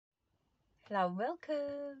Hello,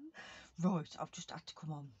 welcome. Right, I've just had to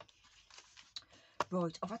come on.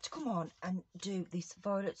 Right, I've had to come on and do this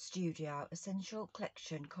Violet Studio Essential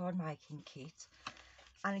Collection card making kit.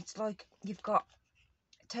 And it's like you've got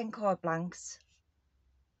 10 card blanks,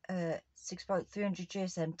 6x300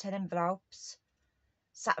 GSM, 10 envelopes,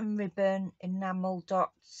 satin ribbon, enamel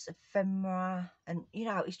dots, ephemera, and you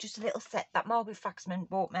know, it's just a little set that Margaret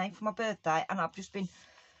bought me for my birthday, and I just think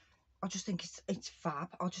it's fab.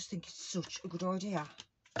 I just think it's such a good idea.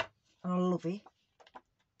 And I love it.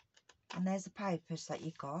 And there's the papers that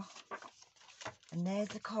you got. And there's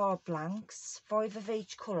the card blanks, 5 of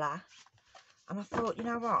each colour. And I thought, you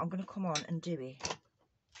know what, I'm going to come on and do it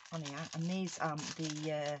on here. And these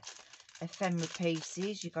the ephemera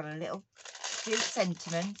pieces. You've got a little few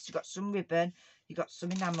sentiments. You've got some ribbon. You've got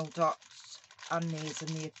some enamel dots. And these and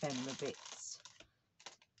the ephemera bits.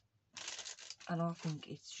 And I think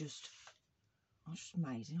it's just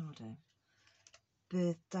amazing, I do.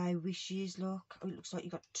 Birthday wishes, look. Oh, it looks like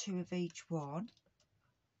you've got 2 of each one.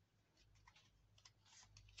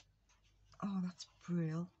 Oh, that's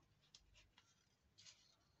brilliant.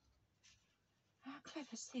 How clever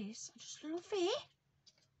is this? I just love it.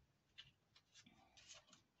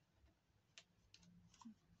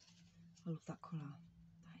 I love that colour.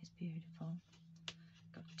 That is beautiful.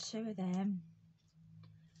 Got 2 of them.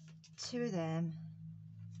 2 of them.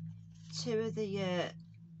 2 of the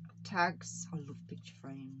tags. I love picture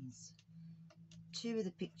frames. 2 of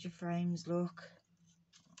the picture frames, look.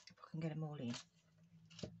 If I can get them all in.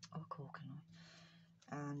 Oh, cool, can I?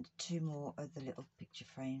 And 2 more of the little picture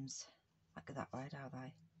frames. Like that way, don't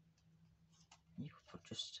they? And you could put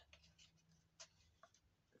just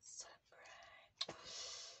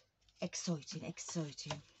celebrate.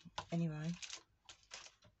 Exciting. Anyway,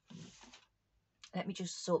 let me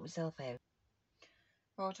just sort myself out.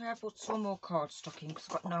 Right, I have put some more cardstock in because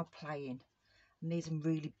I've got no playing. And these I'm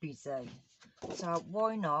really busy. So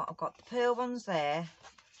why not? I've got the pearl ones there.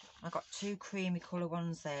 I've got 2 creamy colour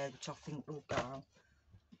ones there, which I think will go.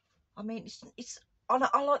 I mean,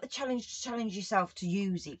 I like the challenge to challenge yourself to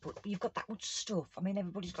use it, but you've got that much stuff. I mean,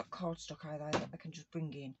 everybody's got cardstock out there that they can just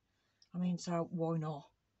bring in. I mean, so why not?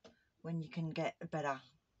 When you can get a better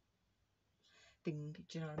thing,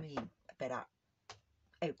 do you know what I mean? A better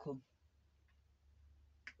outcome.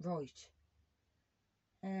 Right.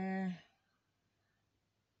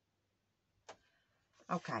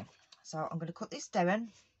 Okay, so I'm going to cut this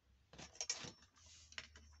down.